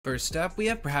First up, we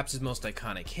have perhaps his most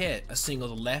iconic hit, a single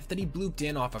to left that he blooped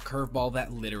in off a curveball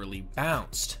that literally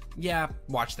bounced. Yeah,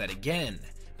 watch that again.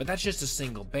 But that's just a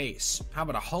single base. How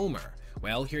about a homer?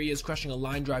 Well, here he is crushing a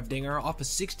line drive dinger off a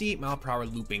 68-mile-per-hour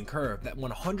looping curve that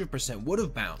 100% would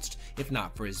have bounced if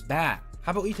not for his bat.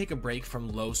 How about we take a break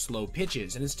from low, slow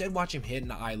pitches and instead watch him hit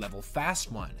an eye-level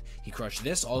fast one? He crushed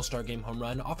this All-Star Game home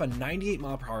run off a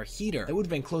 98-mile-per-hour heater that would have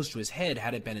been close to his head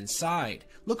had it been inside.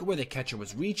 Look at where the catcher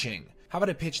was reaching. How about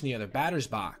a pitch in the other batter's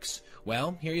box?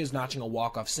 Well, here he is notching a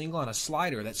walk-off single on a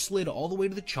slider that slid all the way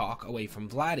to the chalk away from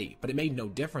Vladdy, but it made no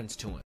difference to him.